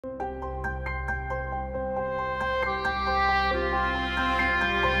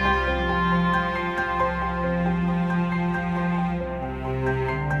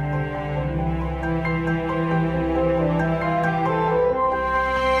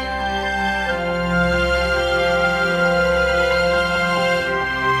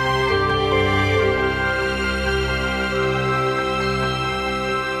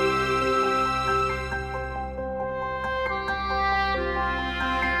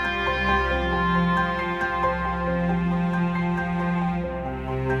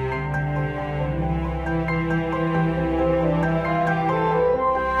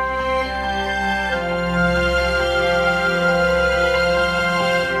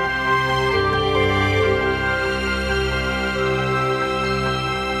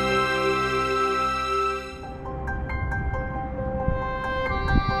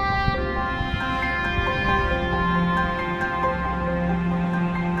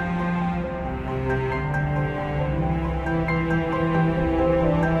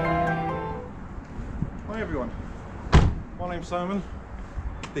Simon.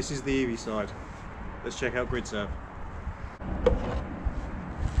 This is the DJI. Let's check out Gridserve.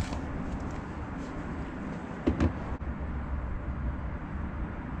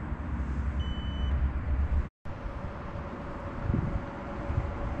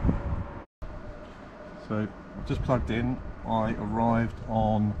 So I've just plugged in. I arrived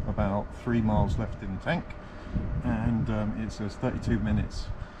on about 3 miles left in the tank, and it says 32 minutes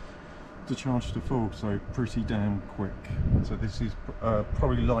to charge to full, so pretty damn quick. So this is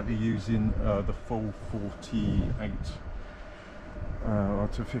probably likely using the full 48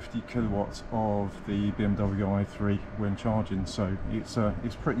 to 50 kilowatts of the BMW i3 when charging, so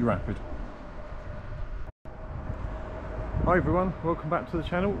it's pretty rapid. Hi everyone, welcome back to the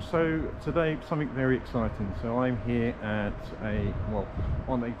channel. So today something very exciting. So I'm here at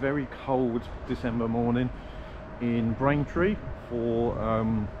on a very cold December morning in Braintree for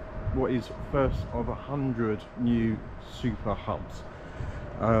what is first of 100 new super hubs.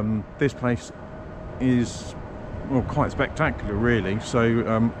 This place is quite spectacular really.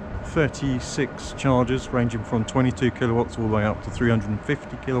 So 36 chargers ranging from 22 kilowatts all the way up to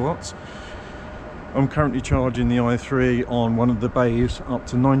 350 kilowatts. I'm currently charging the i3 on one of the bays up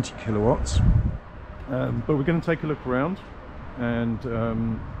to 90 kilowatts, but we're going to take a look around and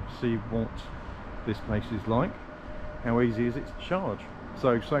see what this place is like. How easy is it to charge?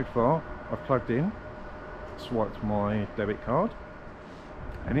 So far I've plugged in, swiped my debit card,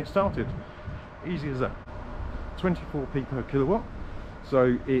 and it started. Easy as that. 24p per kilowatt,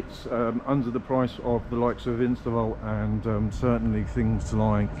 so it's under the price of the likes of Instavolt and certainly things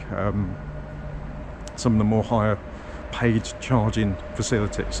like some of the more higher paid charging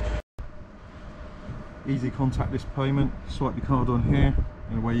facilities. Easy contactless payment, swipe your card on here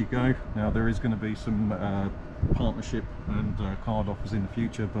and away you go. Now there is going to be some partnership and card offers in the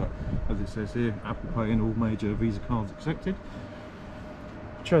future, but as it says here, Apple Pay and all major Visa cards accepted.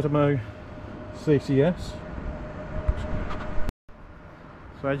 CHAdeMO CCS.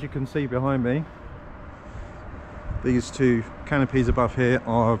 So as you can see behind me, these two canopies above here,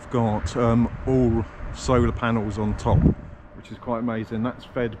 I've got all solar panels on top, which is quite amazing. That's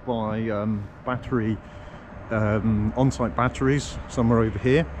fed by battery on-site batteries somewhere over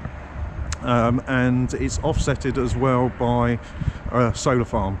here, and it's offsetted as well by a solar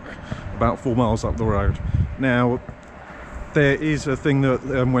farm about 4 miles up the road. Now there is a thing that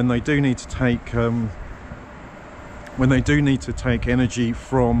when they do need to take energy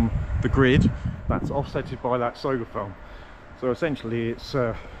from the grid, that's offsetted by that solar farm. So essentially it's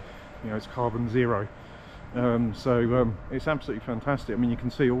it's carbon zero. It's absolutely fantastic. I mean, you can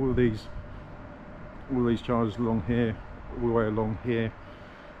see all these chargers along here, all the way along here,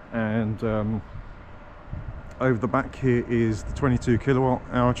 and over the back here is the 22 kilowatt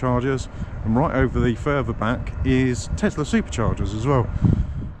hour chargers, and right over the further back is Tesla superchargers as well.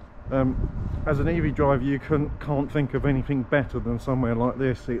 As an EV driver, you can't think of anything better than somewhere like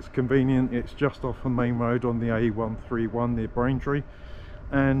this. It's convenient, it's just off the main road on the A131 near Braintree,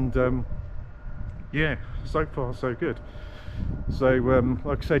 and yeah, so far so good. So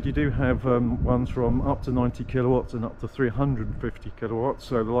like I said, you do have ones from up to 90 kilowatts and up to 350 kilowatts,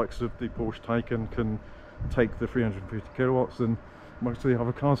 so the likes of the Porsche Taycan can take the 350 kilowatts, and most of the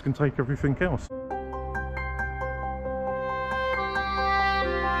other cars can take everything else.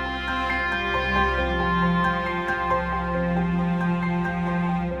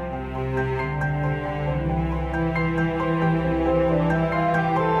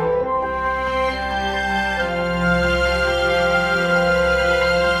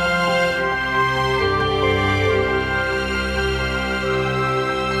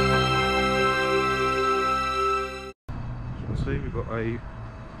 See, we've got a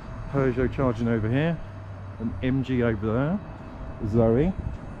Peugeot charging over here, an MG over there, Zoe,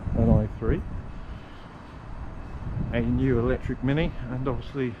 an i3, a new electric Mini, and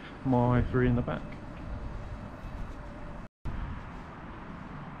obviously my i3 in the back.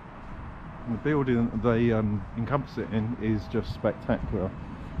 And the building that they encompass it in is just spectacular.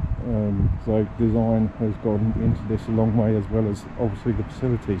 So design has gone into this a long way, as well as obviously the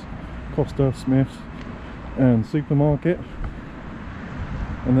facilities. Costa, Smith's and supermarket.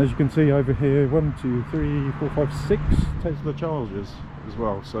 And as you can see over here, 1, 2, 3, 4, 5, 6 Tesla chargers as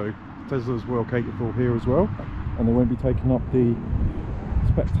well. So Tesla's well catered for here as well, and they won't be taking up the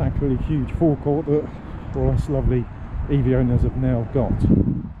spectacularly huge forecourt that all us lovely EV owners have now got.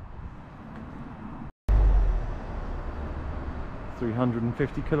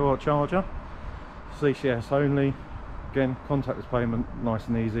 350 kilowatt charger, CCS only, again contactless payment, nice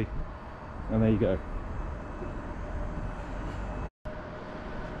and easy, and there you go.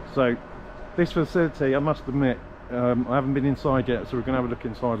 So this facility, I must admit, I haven't been inside yet, so we're going to have a look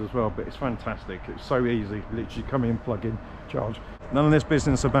inside as well, but it's fantastic. It's so easy, literally come in, plug in, charge. None of this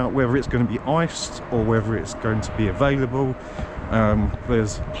business about whether it's going to be iced or whether it's going to be available.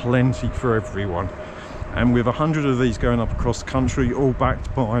 There's plenty for everyone, and with 100 of these going up across the country, all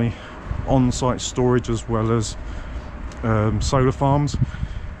backed by on-site storage as well as solar farms,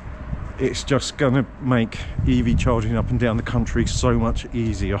 it's just going to make EV charging up and down the country so much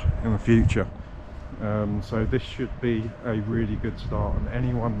easier in the future. So this should be a really good start, and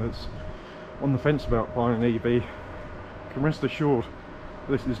anyone that's on the fence about buying an EV can rest assured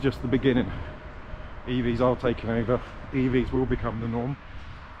this is just the beginning. EVs are taking over, EVs will become the norm,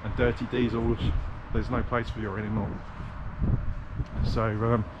 and dirty diesels, there's no place for you anymore.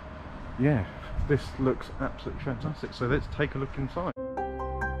 So yeah, this looks absolutely fantastic, so let's take a look inside.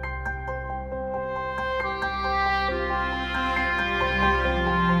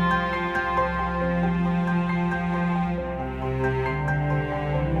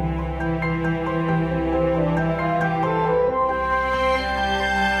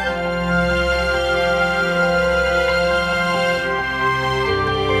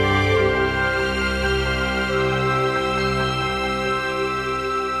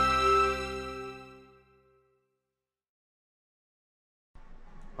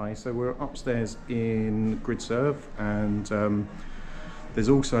 So we're upstairs in Gridserve, and there's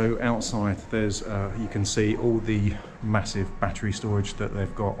also outside, there's you can see all the massive battery storage that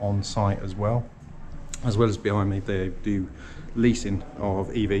they've got on site as well as behind me. They do leasing of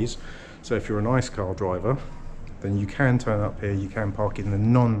EVs, so if you're an ICE car driver, then you can turn up here, you can park in the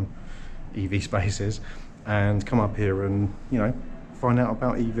non-EV spaces and come up here and, you know, find out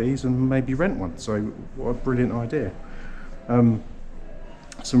about EVs and maybe rent one. So what a brilliant idea.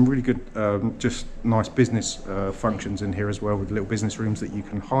 Some really good, just nice business functions in here as well, with little business rooms that you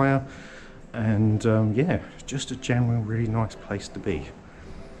can hire, and yeah, just a genuine really nice place to be.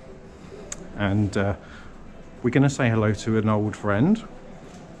 And we're going to say hello to an old friend.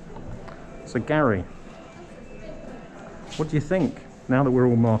 So Gary, what do you think now that we're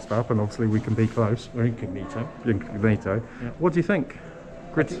all masked up and obviously we can be close? We're incognito. Incognito. Yeah. What do you think?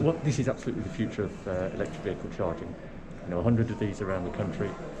 Well, this is absolutely the future of electric vehicle charging. You know, 100 of these around the country,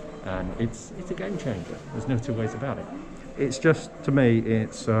 and it's a game changer. There's no two ways about it. It's just, to me,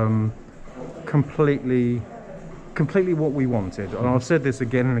 it's completely what we wanted. And I've said this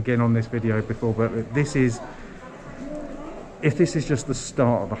again and again on this video before, but this is, if this is just the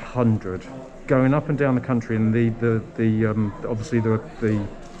start of 100 going up and down the country, and obviously the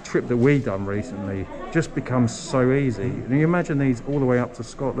trip that we done recently just becomes so easy. And you imagine these all the way up to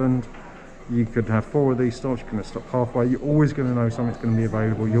Scotland. You could have 4 of these stops, you can stop halfway. You're always going to know something's going to be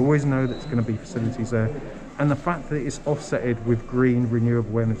available. You always know that there's going to be facilities there. And the fact that it's offsetted with green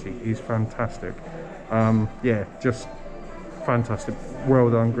renewable energy is fantastic. Yeah, just fantastic. Well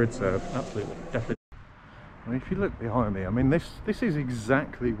done, Gridserve. Absolutely, definitely. I mean, if you look behind me, I mean, this is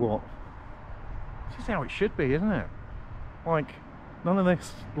exactly what, this is how it should be, isn't it? Like, none of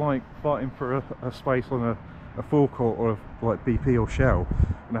this, like, fighting for a space on a forecourt or like BP or Shell,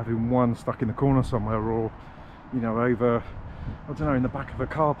 and having one stuck in the corner somewhere, or, you know, over, I don't know, in the back of a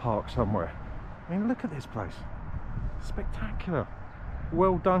car park somewhere. I mean, look at this place, spectacular.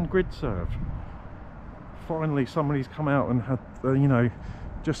 Well done, Gridserve. Finally somebody's come out and had you know,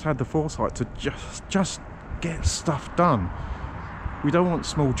 just had the foresight to just get stuff done. We don't want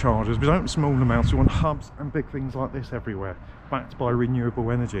small chargers, we don't want small amounts, we want hubs and big things like this everywhere, backed by renewable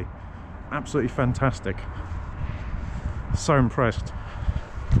energy. Absolutely fantastic. So impressed.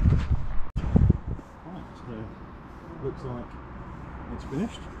 Right, so looks like it's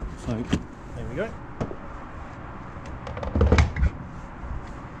finished. So there we go.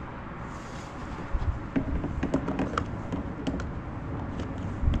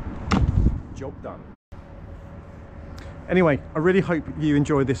 Job done. Anyway, I really hope you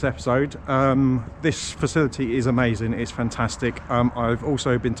enjoyed this episode. This facility is amazing, it's fantastic. I've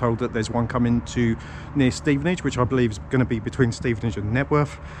also been told that there's one coming to near Stevenage, which I believe is going to be between Stevenage and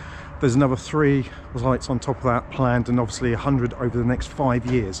Nebworth. There's another 3 sites on top of that planned, and obviously 100 over the next 5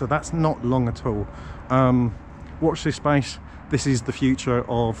 years, so that's not long at all. Watch this space. This is the future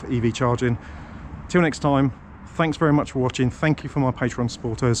of EV charging. Till next time, thanks very much for watching. Thank you for my Patreon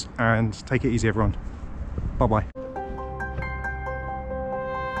supporters, and take it easy everyone. Bye bye.